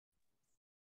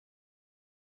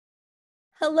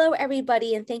Hello,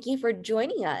 everybody, and thank you for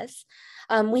joining us.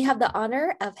 We have the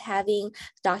honor of having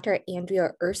Dr.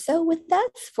 Andrea Urso with us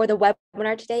for the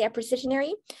webinar today at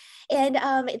Precisionary. And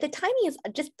the timing is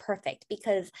just perfect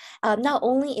because not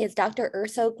only is Dr.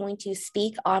 Urso going to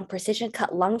speak on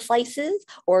precision-cut lung slices,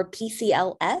 or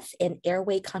PCLS, and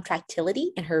airway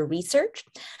contractility in her research,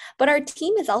 but our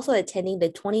team is also attending the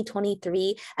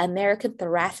 2023 American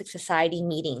Thoracic Society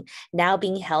meeting, now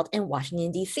being held in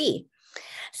Washington, D.C.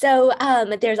 So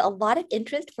there's a lot of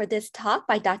interest for this talk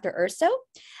by Dr. Urso,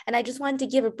 and I just wanted to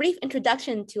give a brief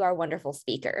introduction to our wonderful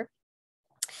speaker.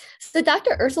 So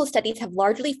Dr. Urso's studies have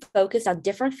largely focused on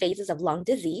different phases of lung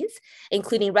disease,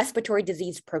 including respiratory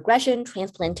disease progression,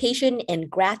 transplantation, and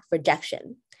graft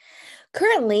rejection.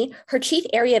 Currently, her chief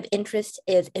area of interest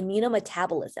is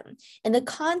immunometabolism in the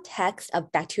context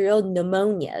of bacterial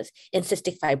pneumonias and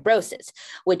cystic fibrosis,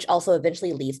 which also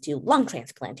eventually leads to lung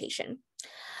transplantation.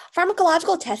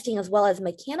 Pharmacological testing as well as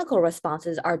mechanical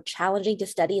responses are challenging to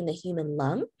study in the human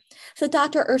lung. So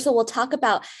Dr. Urso will talk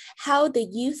about how the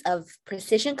use of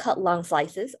precision-cut lung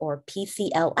slices, or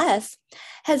PCLS,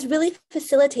 has really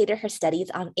facilitated her studies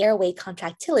on airway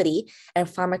contractility and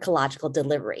pharmacological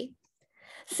delivery.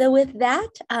 So with that,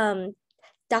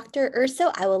 Dr.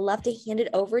 Urso, I would love to hand it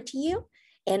over to you.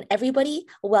 And everybody,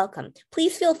 welcome.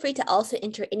 Please feel free to also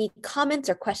enter any comments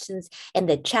or questions in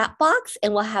the chat box,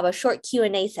 and we'll have a short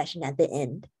Q&A session at the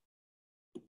end.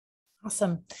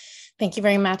 Awesome. Thank you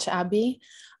very much, Abby.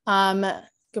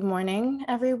 Good morning,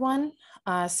 everyone.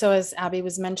 So as Abby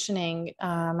was mentioning,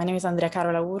 my name is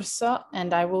Andreacarola Urso,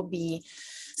 and I will be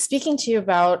speaking to you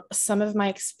about some of my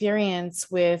experience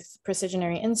with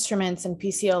precisionary instruments and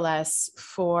PCLS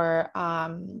for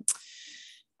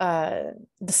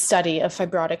the study of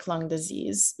fibrotic lung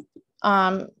disease.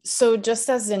 So just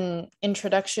as an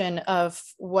introduction of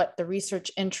what the research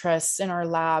interests in our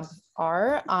lab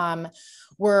are,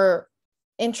 we're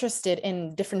interested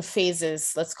in different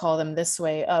phases, let's call them this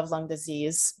way, of lung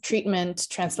disease: treatment,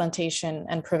 transplantation,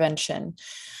 and prevention.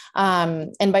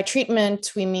 And by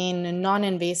treatment, we mean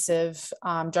non-invasive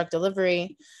drug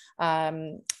delivery,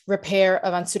 repair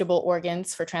of unsuitable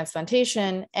organs for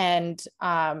transplantation, and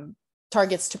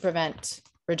targets to prevent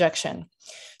rejection.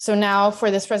 So now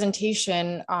for this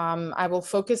presentation, I will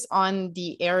focus on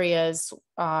the areas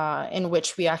in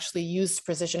which we actually use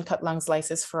precision-cut lung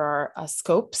slices for our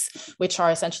scopes, which are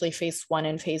essentially phase 1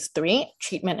 and phase 3,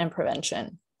 treatment and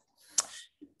prevention.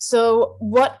 So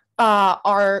what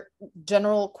our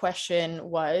general question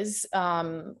was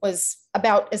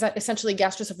about essentially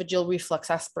gastroesophageal reflux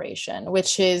aspiration,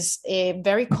 which is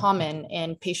very common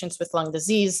in patients with lung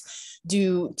disease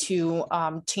due to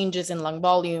changes in lung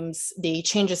volumes, the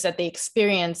changes that they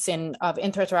experience of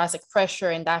intrathoracic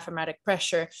pressure and diaphragmatic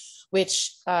pressure,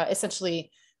 which essentially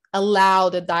allow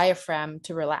the diaphragm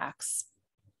to relax.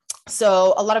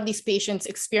 So a lot of these patients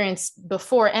experience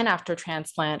before and after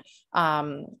transplant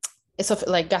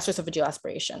like gastroesophageal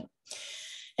aspiration.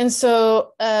 And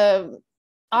so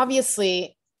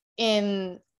obviously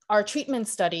in our treatment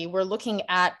study, we're looking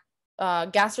at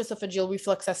gastroesophageal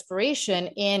reflux aspiration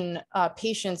in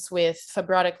patients with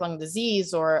fibrotic lung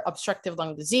disease or obstructive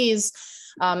lung disease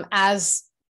as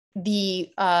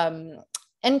the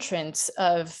entrance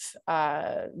of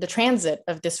the transit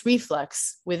of this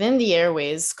reflux within the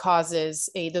airways causes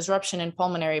a disruption in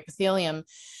pulmonary epithelium,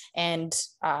 and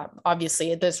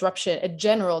obviously a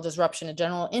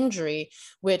general injury,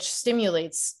 which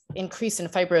stimulates increase in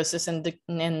fibrosis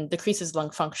and decreases lung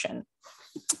function,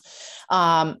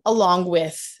 along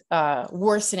with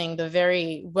worsening the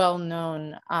very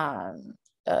well-known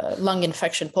lung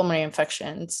infection, pulmonary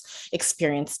infections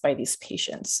experienced by these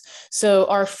patients. So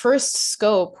our first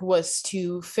scope was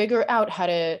to figure out how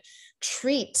to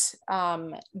treat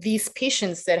these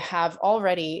patients that have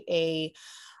already a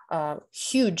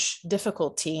huge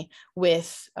difficulty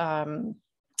with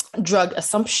drug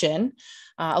assumption.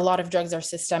 A lot of drugs are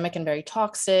systemic and very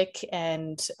toxic,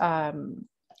 and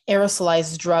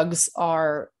aerosolized drugs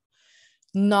are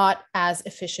not as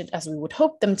efficient as we would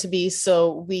hope them to be.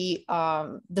 So we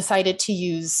decided to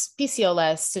use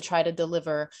PCLS to try to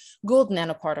deliver gold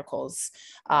nanoparticles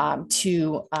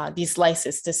to these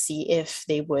lyses to see if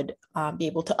they would be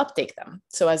able to uptake them.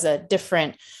 So as a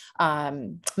different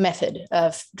method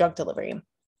of drug delivery.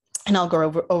 And I'll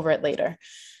go over it later.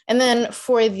 And then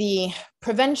for the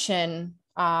prevention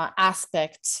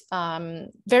aspect,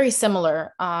 very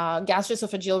similar.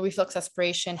 Gastroesophageal reflux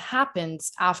aspiration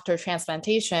happens after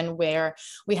transplantation, where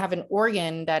we have an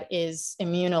organ that is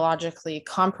immunologically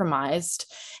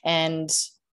compromised, and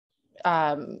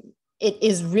it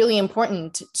is really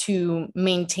important to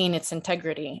maintain its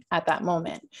integrity at that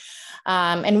moment.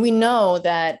 And we know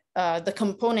that the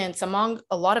components, among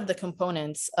a lot of the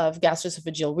components of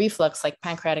gastroesophageal reflux, like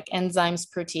pancreatic enzymes,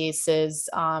 proteases,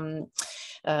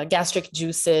 gastric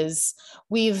juices,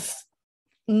 we have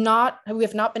not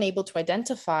been able to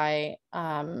identify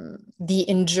the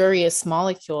injurious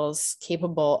molecules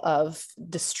capable of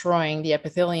destroying the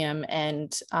epithelium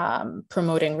and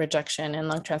promoting rejection in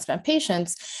lung transplant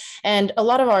patients. And a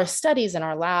lot of our studies in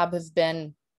our lab have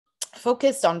been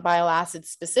focused on bile acids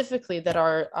specifically that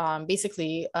are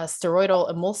basically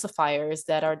steroidal emulsifiers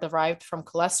that are derived from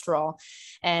cholesterol.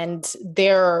 And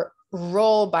their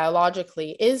role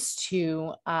biologically is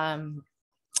to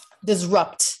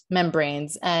disrupt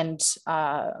membranes, and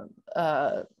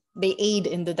they aid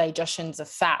in the digestions of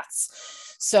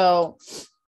fats. So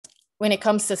when it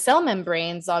comes to cell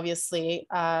membranes, obviously,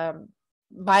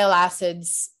 bile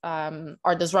acids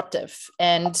are disruptive.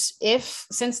 And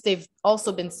since they've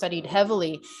also been studied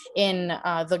heavily in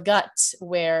the gut,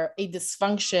 where a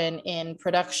dysfunction in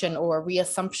production or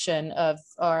reassumption of,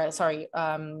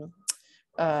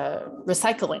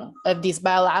 recycling of these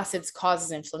bile acids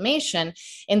causes inflammation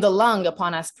in the lung,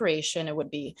 upon aspiration, it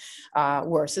would be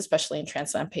worse, especially in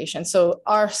transplant patients. So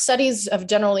our studies have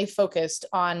generally focused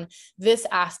on this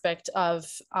aspect of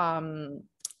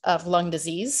lung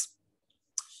disease.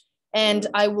 And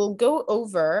I will go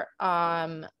over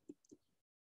a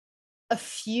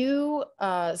few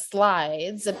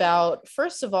slides about,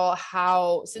 first of all,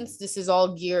 how, since this is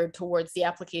all geared towards the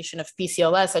application of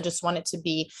PCLS, I just wanted to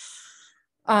be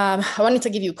I wanted to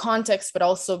give you context, but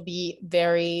also be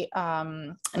very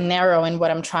narrow in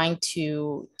what I'm trying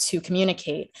to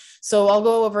communicate. So I'll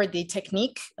go over the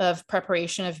technique of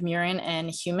preparation of murine and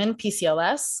human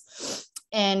PCLS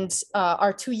and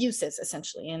our two uses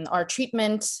essentially in our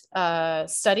treatment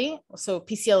study. So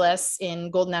PCLS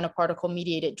in gold nanoparticle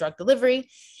mediated drug delivery.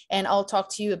 And I'll talk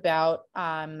to you about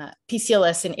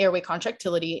PCLS in airway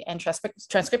contractility and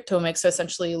transcriptomics. So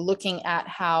essentially looking at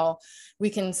how we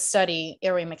can study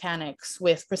airway mechanics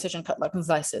with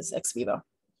precision-cutlungslices ex vivo.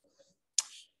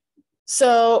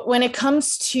 So when it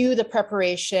comes to the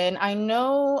preparation, I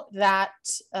know that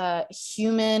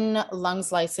human lung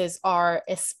slices are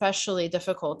especially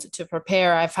difficult to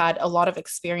prepare. I've had a lot of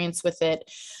experience with it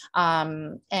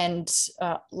and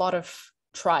a lot of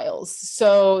trials.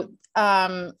 So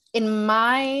in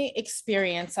my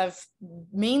experience, I've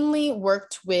mainly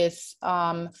worked with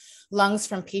lungs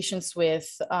from patients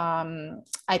with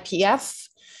IPF,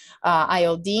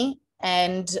 ILD,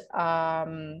 and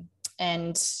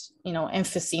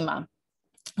emphysema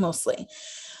mostly.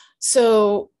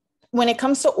 So when it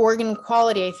comes to organ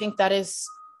quality, I think that is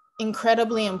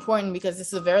incredibly important because this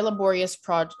is a very laborious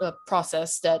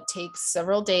process that takes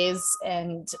several days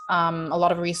and a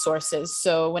lot of resources.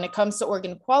 So when it comes to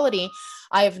organ quality,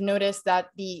 I have noticed that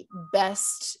the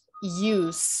best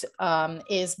use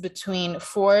is between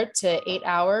 4 to 8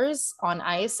 hours on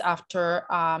ice after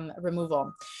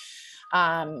removal.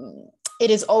 It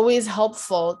is always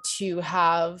helpful to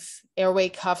have airway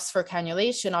cuffs for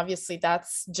cannulation. Obviously,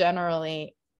 that's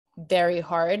generally very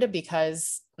hard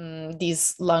because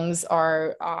these lungs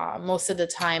are most of the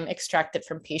time extracted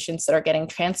from patients that are getting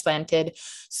transplanted.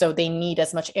 So they need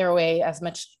as much airway, as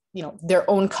much, their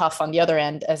own cuff on the other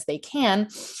end as they can.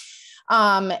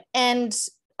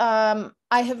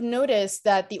 I have noticed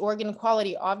that the organ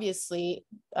quality obviously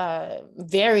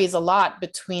varies a lot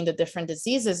between the different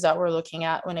diseases that we're looking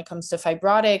at when it comes to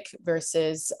fibrotic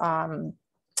versus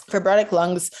fibrotic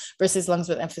lungs versus lungs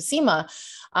with emphysema,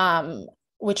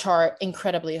 which are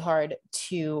incredibly hard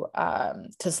to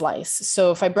slice.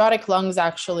 So fibrotic lungs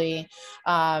actually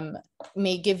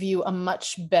may give you a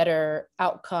much better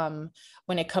outcome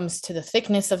when it comes to the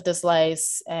thickness of the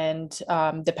slice and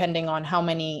depending on how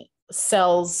many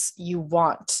cells you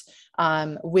want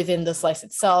within the slice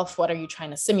itself, what are you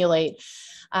trying to simulate?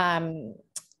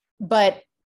 But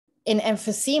in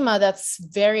emphysema, that's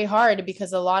very hard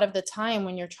because a lot of the time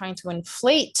when you're trying to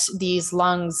inflate these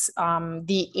lungs,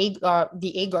 the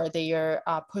agar that you're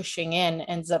pushing in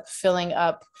ends up filling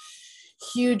up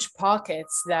huge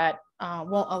pockets that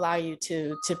won't allow you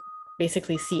to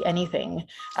basically see anything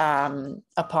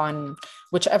upon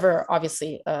whichever,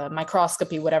 obviously,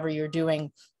 microscopy, whatever you're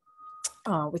doing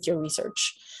with your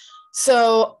research.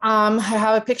 So I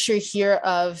have a picture here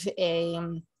of a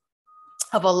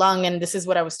lung, and this is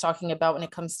what I was talking about when it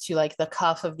comes to like the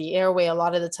cuff of the airway. A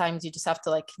lot of the times you just have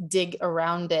to like dig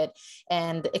around it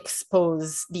and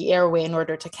expose the airway in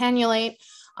order to cannulate.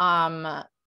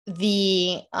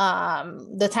 The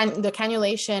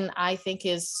cannulation, I think,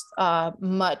 is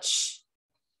much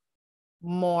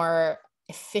more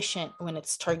efficient when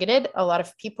it's targeted. A lot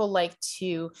of people like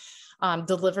to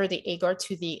deliver the agar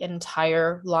to the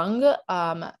entire lung.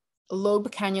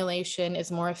 Lobe cannulation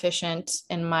is more efficient,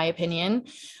 in my opinion,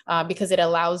 because it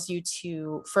allows you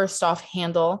to, first off,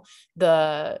 handle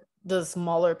the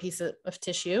smaller piece of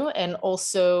tissue, and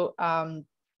also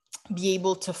be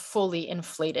able to fully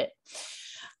inflate it.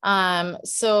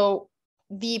 So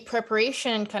the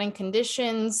preparation and cutting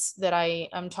conditions that I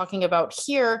am talking about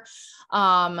here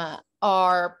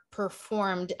are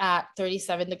performed at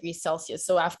 37 degrees Celsius.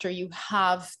 So after you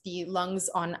have the lungs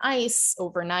on ice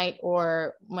overnight,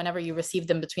 or whenever you receive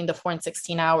them between the 4 and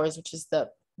 16 hours, which is the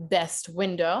best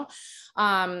window,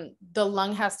 the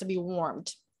lung has to be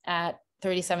warmed at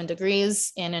 37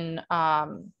 degrees in a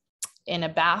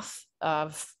bath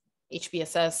of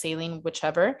HBSS, saline,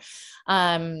 whichever,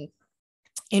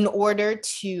 in order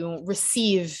to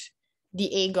receive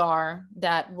the agar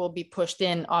that will be pushed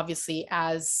in, obviously,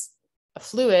 as a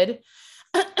fluid,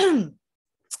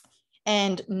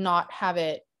 and not have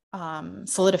it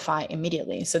solidify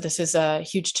immediately. So this is a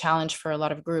huge challenge for a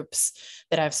lot of groups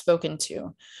that I've spoken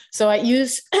to. So I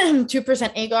use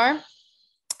 2% agar,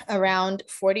 around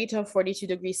 40 to 42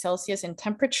 degrees Celsius in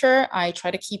temperature. I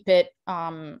try to keep it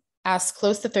as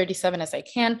close to 37 as I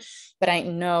can, but I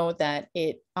know that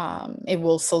it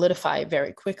will solidify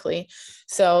very quickly.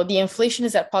 So the inflation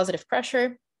is at positive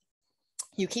pressure.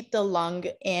 You keep the lung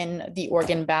in the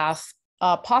organ bath,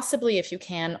 possibly, if you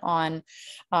can, on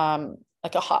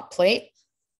like a hot plate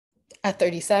at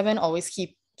 37. Always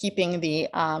keeping the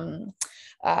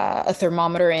a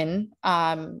thermometer in,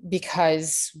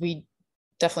 because we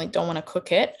definitely don't want to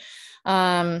cook it.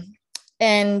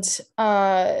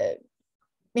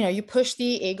 You push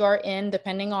the agar in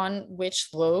depending on which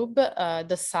lobe,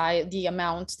 the size, the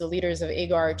amount, the liters of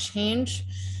agar change.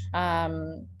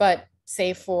 But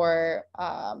say for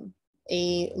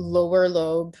a lower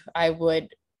lobe, I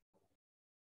would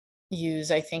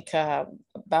use, I think,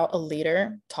 about a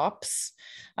liter tops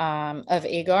of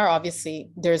agar. Obviously,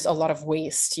 there's a lot of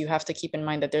waste. You have to keep in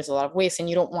mind that there's a lot of waste, and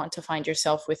you don't want to find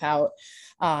yourself without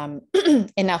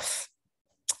enough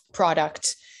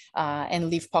product and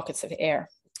leave pockets of air.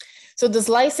 So the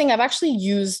slicing, I've actually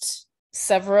used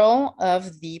several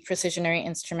of the Precisionary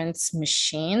Instruments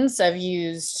machines. I've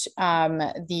used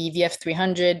the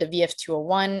VF300, the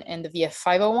VF201, and the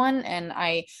VF501, and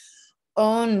I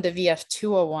own the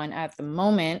VF201 at the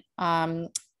moment.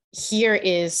 Here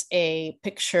is a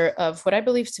picture of what I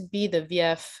believe to be the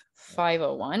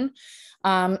VF501.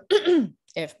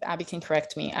 If Abby can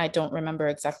correct me, I don't remember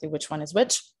exactly which one is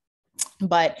which,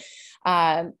 but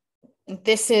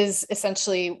this is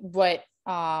essentially what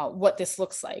this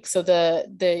looks like. So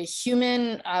the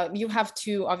human, you have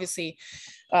to obviously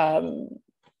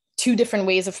two different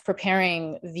ways of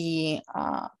preparing the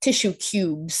tissue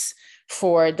cubes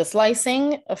for the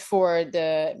slicing. For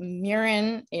the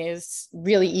murine is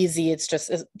really easy. It's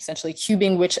just essentially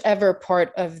cubing whichever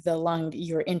part of the lung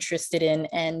you're interested in,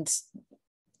 and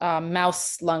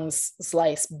mouse lungs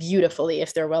slice beautifully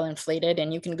if they're well inflated,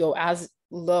 and you can go as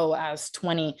low as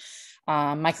 20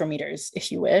 micrometers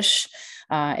if you wish,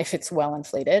 if it's well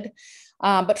inflated.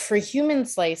 But for human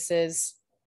slices,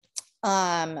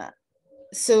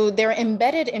 so they're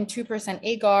embedded in 2%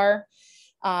 agar,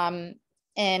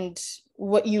 and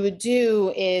what you would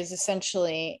do is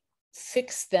essentially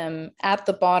fix them at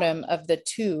the bottom of the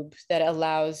tube that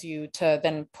allows you to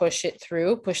then push it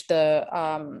through, push the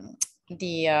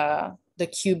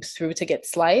cube through to get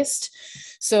sliced.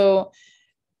 So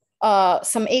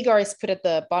some agar is put at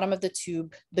the bottom of the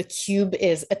tube. The cube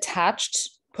is attached,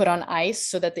 put on ice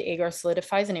so that the agar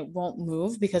solidifies and it won't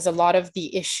move, because a lot of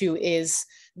the issue is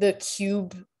the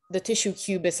tissue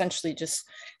cube essentially just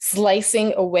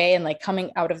slicing away and like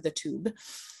coming out of the tube.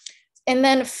 And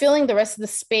then filling the rest of the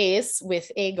space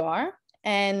with agar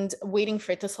and waiting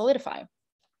for it to solidify.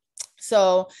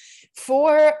 So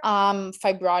for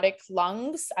fibrotic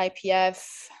lungs,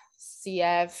 IPF,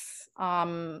 CF,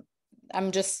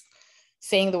 I'm just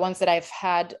saying the ones that I've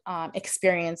had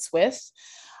experience with.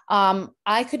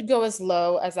 I could go as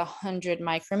low as 100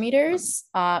 micrometers,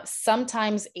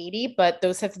 sometimes 80, but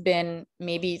those have been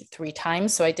maybe 3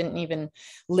 times. So I didn't even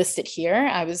list it here.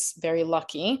 I was very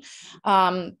lucky.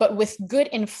 But with good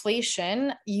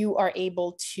inflation, you are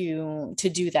able to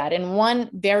do that. And one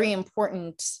very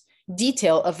important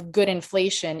detail of good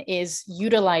inflation is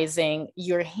utilizing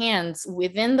your hands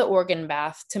within the organ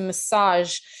bath to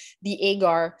massage the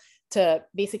agar, to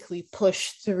basically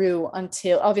push through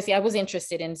until, obviously I was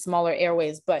interested in smaller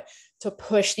airways, but to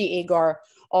push the agar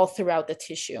all throughout the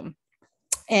tissue.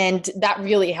 And that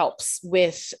really helps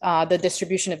with the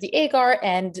distribution of the agar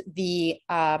and the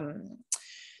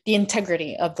the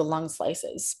integrity of the lung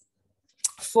slices.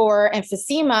 For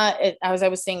emphysema, as I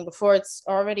was saying before, it's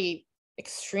already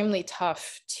extremely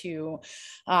tough to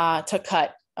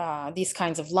cut these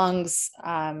kinds of lungs.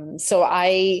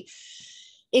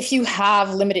 If you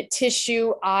have limited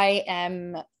tissue, I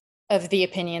am of the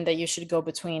opinion that you should go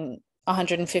between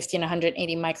 150 and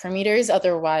 180 micrometers.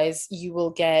 Otherwise,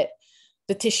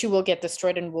 the tissue will get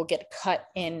destroyed and will get cut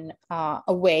in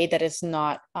a way that is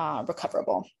not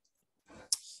recoverable.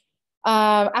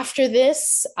 After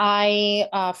this,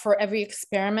 for every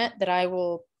experiment that I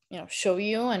will show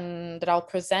you and that I'll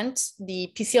present,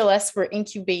 the PCLS were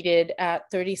incubated at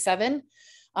 37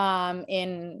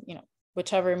 in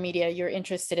whichever media you're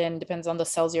interested in, depends on the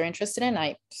cells you're interested in.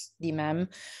 I DMEM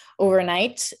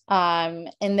overnight, and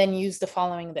then use the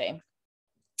following day.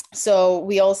 So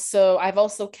I've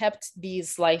also kept these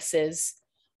slices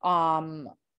and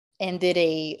did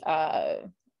a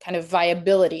kind of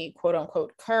viability, quote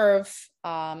unquote, curve,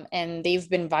 and they've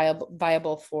been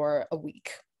viable for a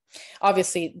week.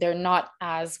 Obviously, they're not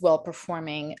as well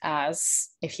performing as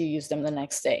if you use them the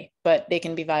next day, but they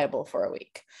can be viable for a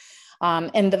week.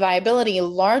 And the viability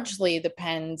largely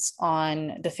depends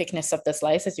on the thickness of the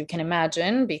slice, as you can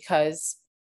imagine, because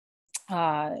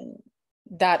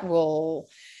that will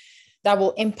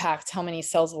impact how many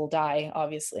cells will die,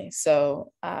 obviously.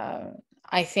 So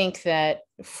I think that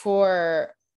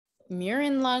for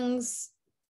murine lungs,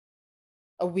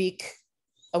 a week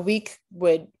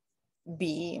would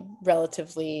be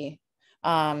relatively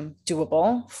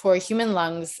doable. For human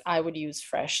lungs, I would use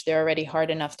fresh. They're already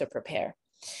hard enough to prepare.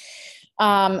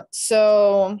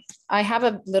 So I have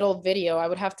a little video. I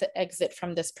would have to exit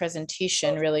from this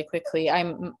presentation really quickly.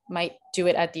 I might do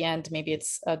it at the end. Maybe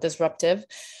it's disruptive,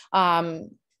 to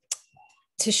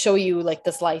show you like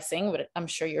the slicing, what I'm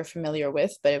sure you're familiar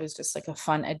with, but it was just like a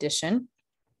fun addition.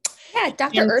 Yeah,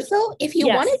 Dr. Urso, if you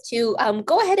wanted to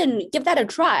go ahead and give that a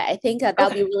try, I think that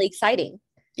would be really exciting.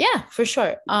 Yeah, for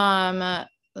sure. Let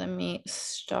me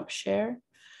stop share.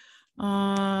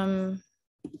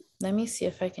 Let me see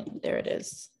if I can, there it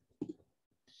is.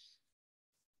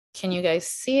 Can you guys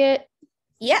see it?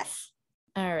 Yes.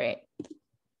 All right.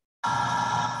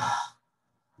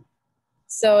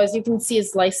 So as you can see,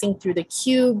 it's slicing through the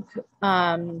cube.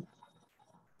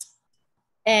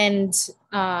 And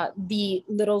the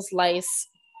little slice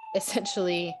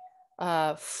essentially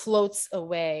floats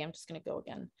away. I'm just gonna go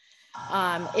again.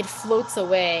 It floats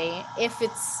away. If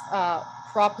it's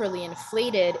properly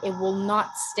inflated, it will not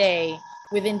stay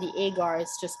within the agar.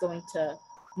 It's just going to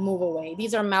move away.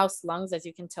 These are mouse lungs, as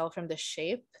you can tell from the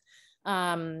shape,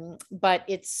 but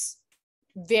it's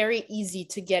very easy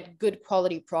to get good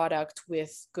quality product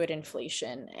with good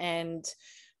inflation. And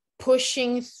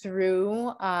pushing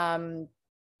through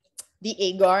the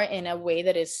agar in a way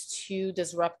that is too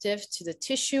disruptive to the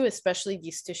tissue, especially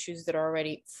these tissues that are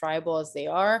already friable as they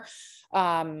are,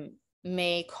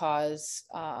 may cause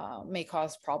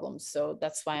problems. So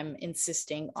that's why I'm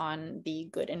insisting on the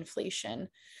good inflation.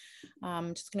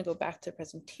 I'm just gonna go back to the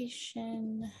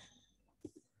presentation.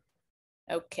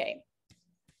 Okay.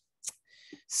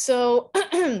 So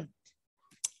I'm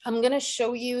gonna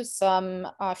show you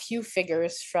a few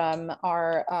figures from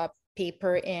our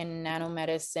paper in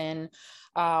Nanomedicine,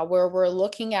 where we're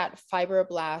looking at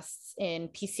fibroblasts in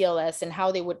PCLS and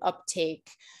how they would uptake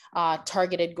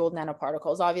targeted gold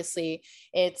nanoparticles. Obviously,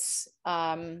 it's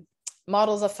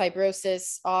models of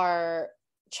fibrosis are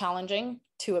challenging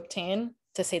to obtain,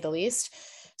 to say the least.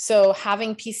 So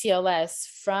having PCLS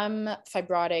from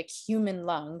fibrotic human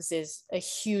lungs is a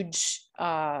huge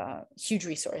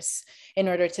resource in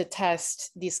order to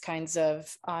test these kinds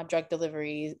of drug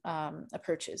delivery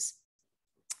approaches.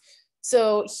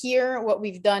 So here, what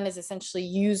we've done is essentially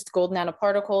used gold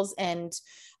nanoparticles and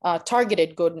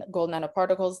targeted gold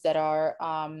nanoparticles that are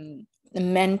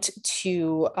meant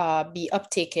to be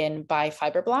uptaken by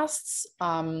fibroblasts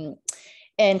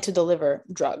and to deliver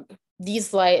drug. These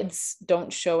slides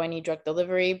don't show any drug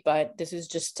delivery, but this is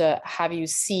just to have you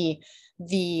see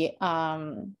the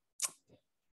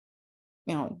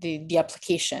the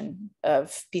application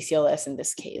of PCLS in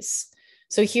this case.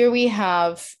 So here we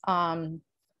have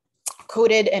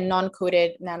coated and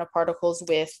non-coated nanoparticles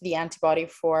with the antibody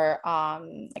for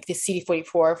like the CD44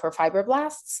 for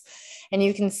fibroblasts. And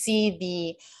you can see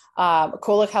the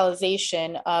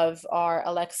co-localization of our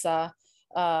Alexa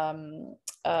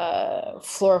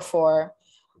fluorophore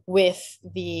with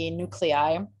the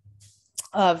nuclei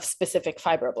of specific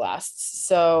fibroblasts.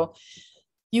 So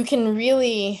you can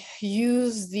really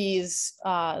use these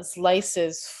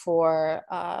slices for,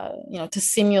 to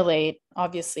simulate,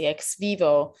 obviously, ex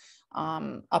vivo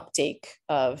uptake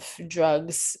of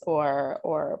drugs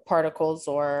or particles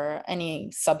or any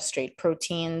substrate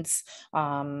proteins.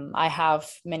 I have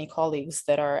many colleagues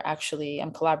that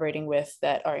I'm collaborating with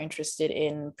that are interested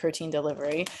in protein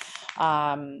delivery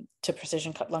to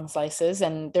precision cut lung slices,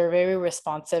 and they're very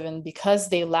responsive. And because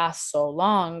they last so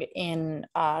long in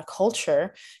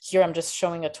culture, here I'm just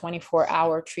showing a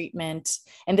 24-hour treatment,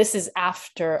 and this is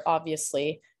after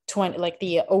obviously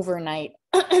the overnight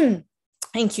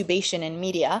incubation in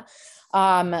media.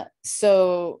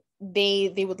 So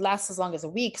they would last as long as a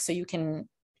week. So you can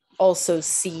also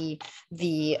see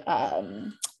the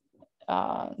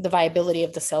viability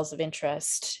of the cells of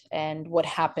interest and what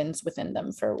happens within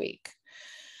them for a week.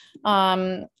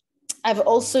 I've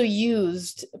also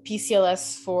used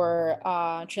PCLS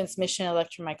for transmission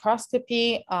electron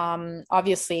microscopy.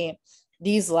 Obviously,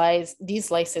 these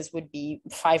slices would be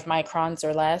 5 microns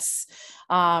or less.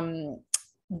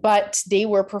 But they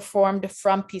were performed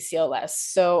from PCLS.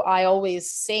 So I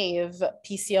always save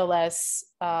PCLS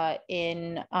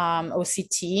in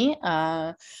OCT.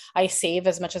 I save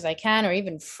as much as I can, or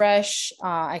even fresh.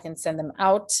 I can send them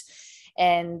out.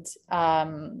 And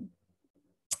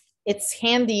it's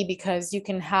handy because you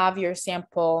can have your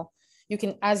sample. You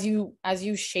can, as you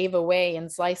shave away and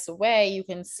slice away, you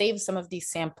can save some of these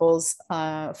samples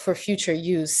for future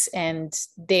use. And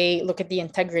they look at the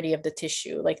integrity of the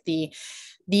tissue, like the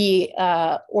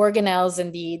organelles,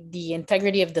 and the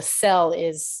integrity of the cell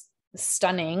is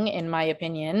stunning, in my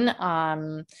opinion.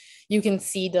 You can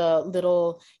see the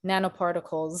little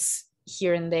nanoparticles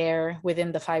here and there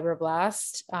within the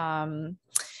fibroblast.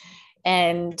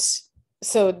 And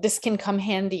so this can come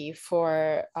handy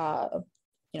for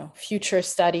future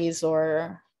studies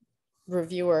or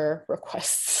reviewer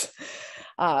requests.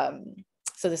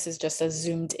 So this is just a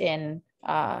zoomed in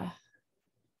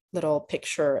little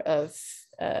picture of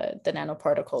the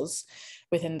nanoparticles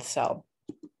within the cell.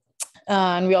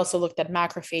 And we also looked at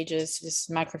macrophages, this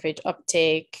macrophage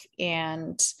uptake,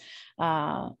 and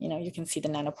you can see the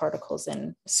nanoparticles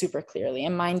in super clearly.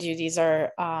 And mind you, these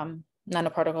are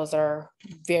nanoparticles are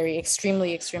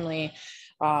extremely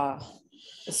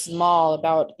small,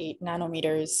 about 8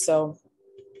 nanometers. So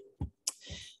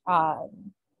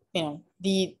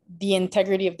the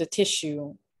integrity of the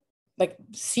tissue, like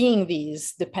seeing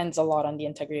these, depends a lot on the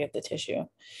integrity of the tissue.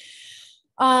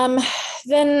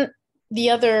 Then the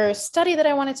other study that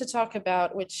I wanted to talk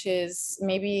about, which is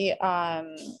maybe a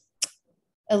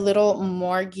little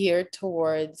more geared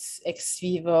towards ex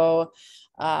vivo,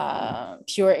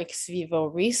 pure ex vivo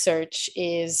research,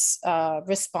 is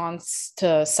response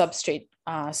to substrate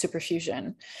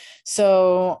superfusion.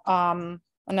 So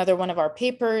another one of our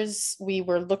papers, we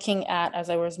were looking at, as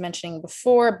I was mentioning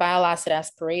before, bile acid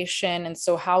aspiration. And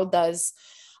so how do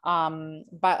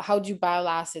bile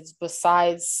acids,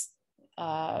 besides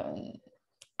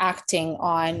acting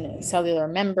on cellular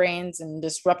membranes and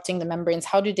disrupting the membranes,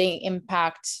 how do they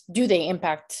impact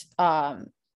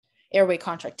airway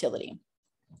contractility?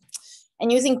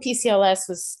 And using PCLS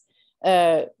was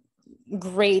a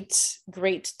great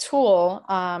tool.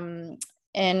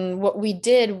 And what we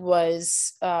did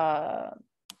was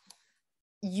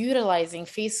utilizing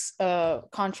phase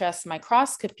contrast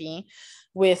microscopy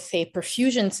with a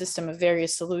perfusion system of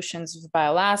various solutions of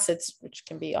bile acids, which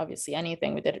can be obviously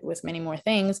anything. We did it with many more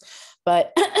things,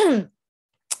 but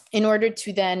in order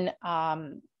to then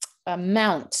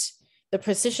mount the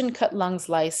precision cut lung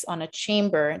slice on a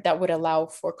chamber that would allow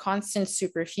for constant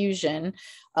superfusion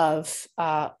of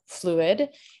fluid,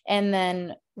 and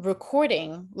then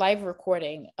live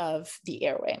recording of the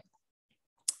airway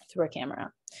through a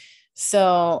camera.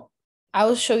 So I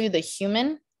will show you the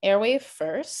human airway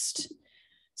first.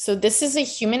 So this is a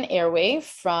human airway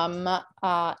from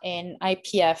an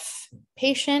IPF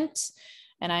patient,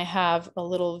 and I have a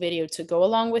little video to go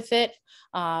along with it.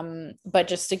 But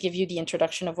just to give you the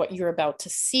introduction of what you're about to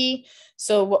see.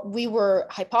 So what we were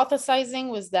hypothesizing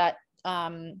was that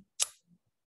bile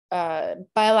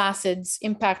acids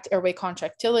impact airway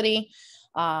contractility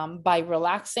by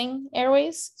relaxing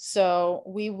airways. So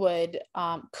we would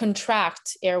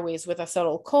contract airways with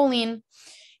acetylcholine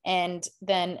and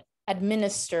then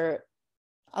administer,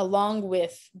 along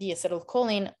with the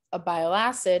acetylcholine, a bile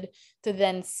acid to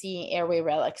then see airway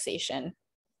relaxation.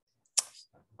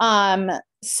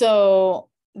 So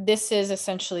this is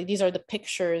essentially, these are the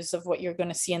pictures of what you're going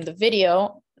to see in the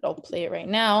video. I'll play it right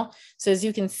now. So as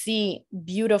you can see,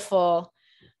 beautiful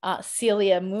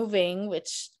cilia moving,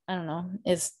 which I don't know,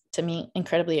 is to me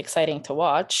incredibly exciting to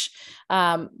watch.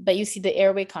 But you see the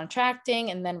airway contracting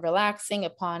and then relaxing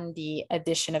upon the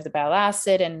addition of the bile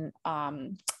acid and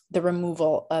the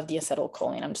removal of the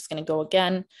acetylcholine. I'm just going to go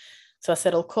again. So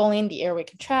acetylcholine, the airway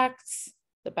contracts,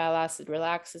 the bile acid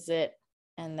relaxes it,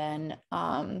 and then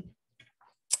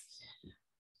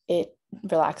it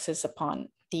relaxes upon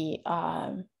the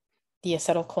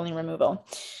acetylcholine removal.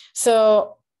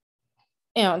 So,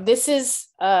 this is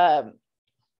a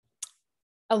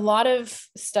lot of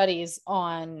studies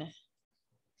on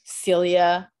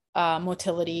cilia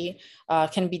motility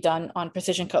can be done on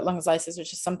precision-cutlungslices,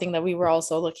 which is something that we were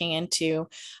also looking into.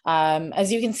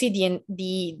 As you can see,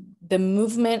 the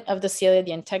movement of the cilia,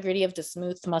 the integrity of the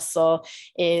smooth muscle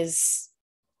is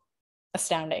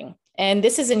astounding. And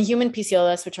this is in human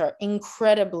PCLS, which are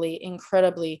incredibly,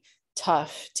 incredibly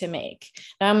tough to make.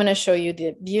 Now I'm going to show you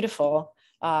the beautiful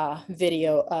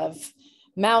video of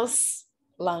mouse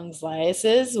lung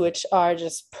slices, which are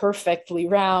just perfectly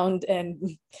round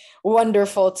and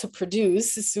wonderful to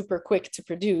produce, super quick to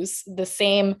produce. The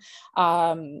same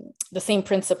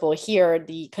principle here,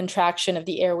 the contraction of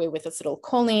the airway with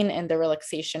acetylcholine and the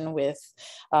relaxation with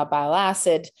bile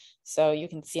acid. So you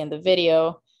can see in the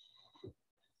video,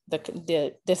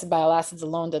 this bile acids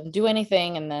alone doesn't do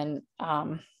anything, and then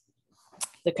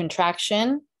the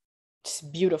contraction,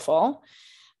 just beautiful,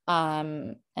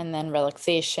 and then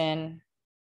relaxation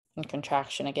and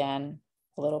contraction again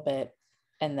a little bit,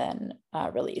 and then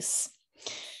release.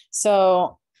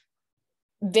 So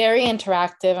very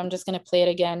interactive. I'm just going to play it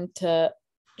again to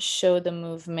show the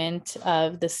movement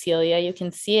of the cilia. You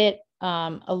can see it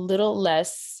a little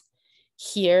less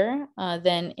here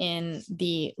than in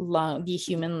the lung, the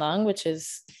human lung, which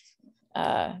is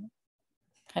kind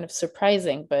of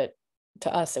surprising, but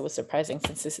to us it was surprising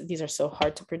since these are so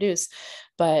hard to produce.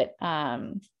 But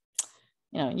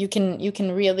you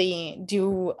can really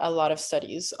do a lot of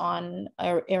studies on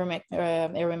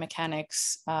airway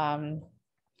mechanics, and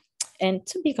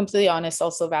to be completely honest,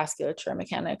 also vasculature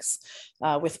mechanics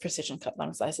with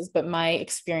precision-cutlungslices. But my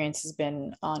experience has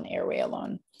been on airway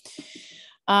alone.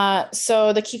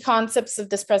 So the key concepts of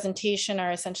this presentation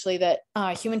are essentially that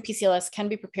human PCLS can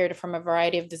be prepared from a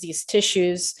variety of disease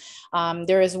tissues.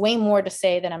 There is way more to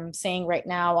say than I'm saying right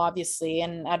now, obviously,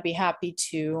 and I'd be happy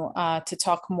to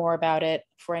talk more about it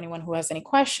for anyone who has any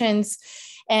questions.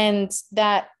 And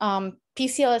that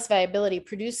PCLS viability,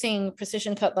 producing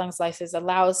precision-cutlungslices,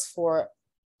 allows for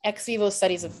ex vivo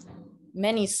studies of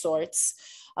many sorts.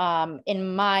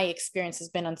 In my experience, has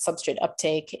been on substrate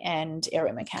uptake and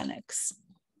airway mechanics.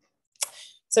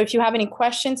 So if you have any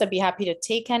questions, I'd be happy to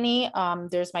take any.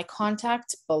 There's my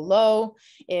contact below.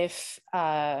 If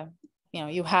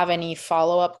you have any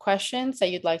follow-up questions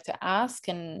that you'd like to ask,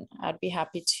 and I'd be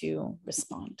happy to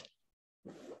respond.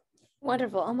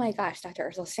 Wonderful. Oh my gosh, Dr.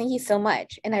 Urso, thank you so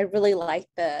much. And I really like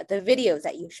the videos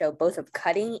that you show, both of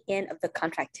cutting and of the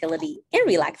contractility and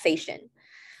relaxation.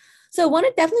 So I want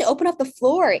to definitely open up the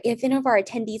floor if any of our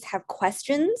attendees have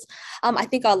questions. I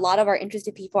think a lot of our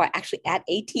interested people are actually at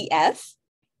ATS.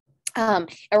 And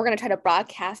we're going to try to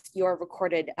broadcast your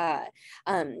recorded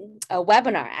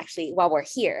webinar actually while we're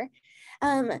here.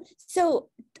 So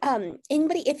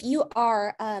anybody, if you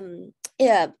are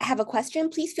have a question,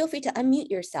 please feel free to unmute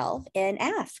yourself and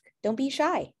ask. Don't be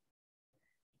shy.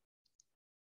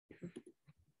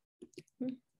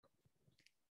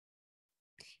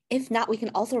 If not, we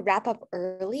can also wrap up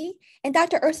early. And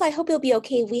Dr. Urso, I hope it'll be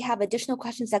okay if we have additional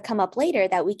questions that come up later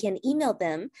that we can email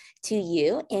them to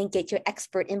you and get your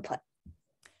expert input.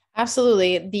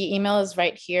 Absolutely. The email is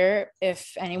right here.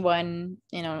 If anyone,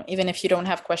 even if you don't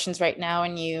have questions right now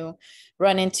and you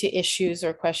run into issues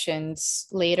or questions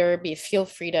later, feel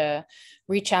free to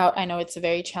reach out. I know it's a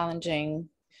very challenging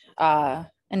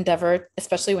endeavor,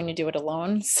 especially when you do it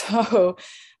alone. So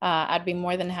I'd be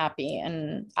more than happy.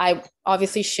 And I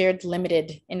obviously shared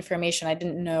limited information. I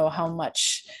didn't know how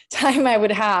much time I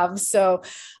would have. So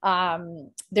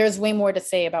there's way more to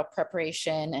say about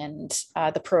preparation and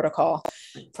the protocol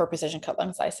for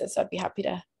precision-cutlungslices. So I'd be happy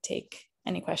to take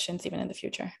any questions even in the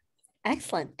future.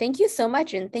 Excellent. Thank you so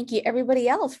much. And thank you everybody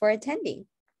else for attending.